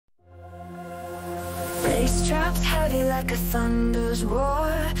Bass traps heavy like a thunder's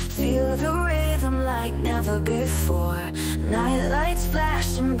roar. Feel the rhythm like never before. Night lights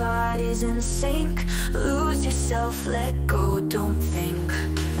flashing, bodies in sync. Lose yourself, let go, don't think.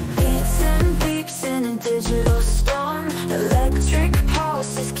 Beats and beeps in a digital storm. Electric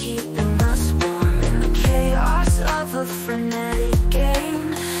pulses keeping us warm. In the chaos of a frenetic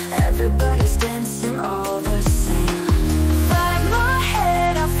game, everybody's dancing all the same. Find my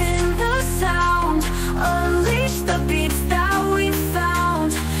head off in the sound. Unleash the beats that we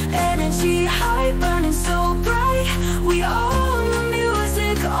found. Energy high, burning so bright. We own the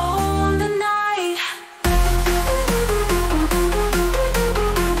music, own the night.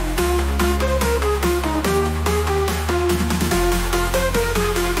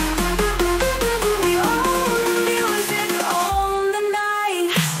 We own the music, own the night.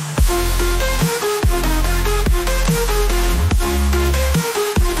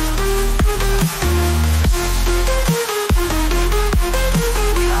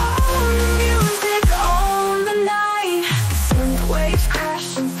 We own the music, own the night. Synth waves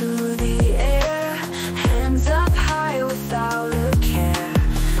crashing through the air. Hands up high without a care.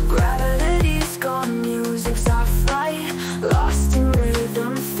 Gravity's gone, music's our flight. Lost in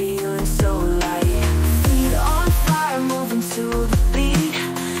rhythm, feeling so light. Feet on fire, moving to the beat.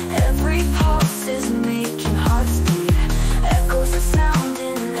 Every pulse is making hearts beat. Echoes of sound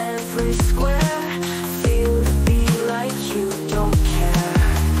in every square. Feel the beat like you don't care.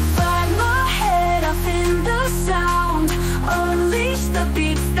 Find my head off in the sound. Unleash the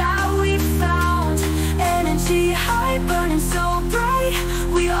beats that we found. Energy high, burning so bright.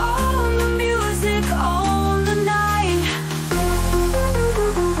 We all